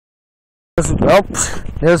Oh,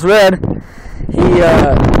 there's Red. He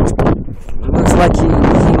looks like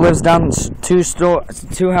he lives down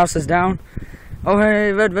two houses down. Oh,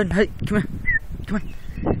 hey, Red, hey, come on,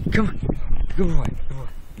 good boy.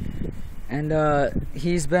 And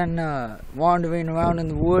he's been wandering around in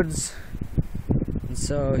the woods, and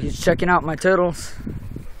so he's checking out my turtles.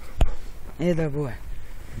 Hey there, boy.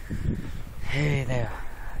 Hey there.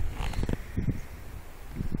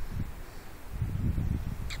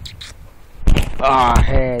 Ah,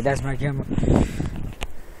 hey, that's my camera.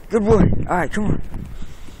 Good boy. Alright, come on.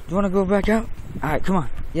 You wanna go back out? Alright, come on.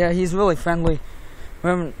 Yeah, he's really friendly.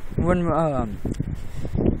 When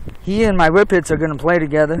he and my whippets are gonna play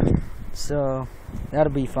together, so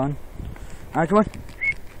that'll be fun. Alright, come on.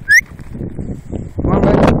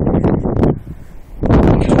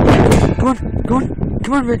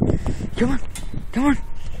 Come on, baby. Come on, baby. Come on.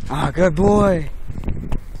 Ah, good boy.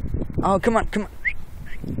 Oh, come on.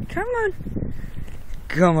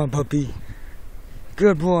 Come on, puppy.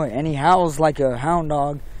 Good boy. And he howls like a hound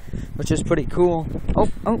dog, which is pretty cool.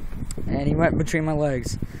 Oh. And he went between my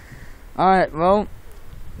legs. Alright, well,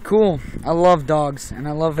 cool. I love dogs, and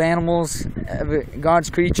I love animals, God's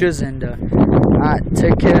creatures, and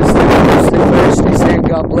take care, stay first, stay safe,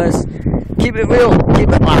 God bless. Keep it real, keep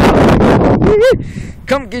it loud.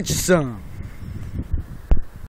 Come get you some.